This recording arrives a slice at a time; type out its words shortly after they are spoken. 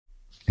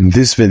In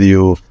this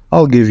video,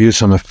 I'll give you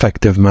some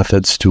effective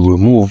methods to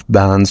remove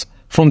bans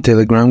from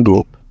Telegram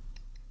group.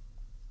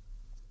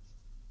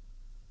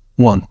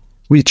 1.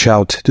 Reach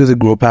out to the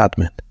group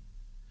admin.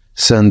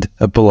 Send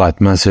a polite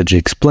message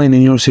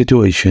explaining your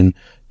situation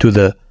to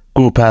the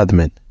group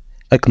admin,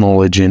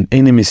 acknowledging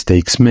any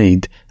mistakes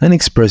made and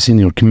expressing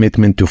your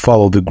commitment to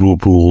follow the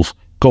group rules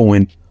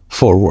going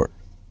forward.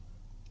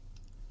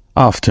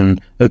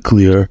 Often, a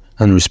clear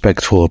and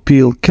respectful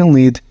appeal can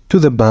lead to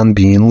the ban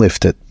being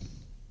lifted.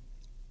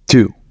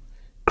 2.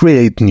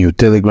 Create new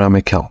Telegram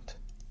account.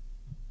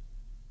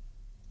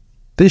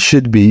 This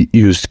should be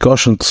used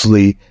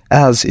cautiously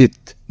as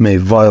it may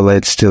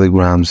violate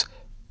Telegram's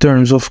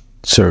terms of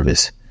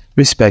service.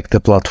 Respect the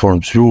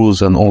platform's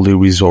rules and only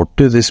resort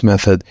to this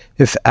method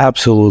if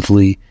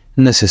absolutely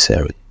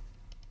necessary.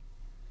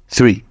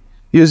 3.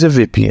 Use a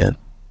VPN.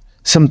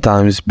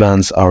 Sometimes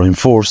bans are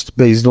enforced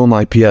based on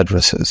IP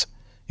addresses.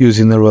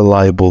 Using a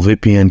reliable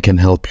VPN can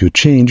help you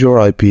change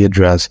your IP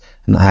address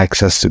and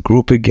access the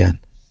group again.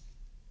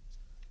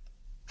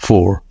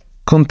 4.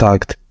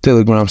 Contact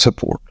Telegram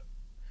support.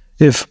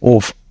 If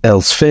all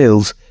else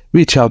fails,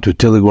 reach out to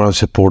Telegram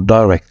support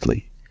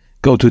directly.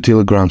 Go to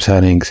Telegram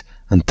settings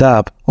and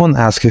tap on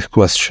Ask a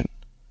Question,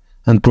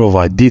 and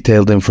provide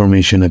detailed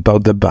information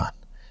about the ban.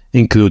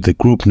 Include the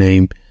group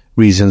name,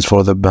 reasons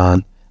for the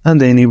ban,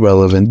 and any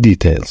relevant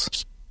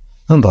details.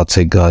 And that's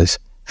it, guys.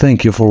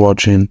 Thank you for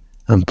watching,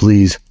 and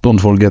please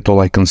don't forget to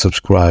like and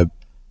subscribe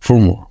for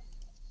more.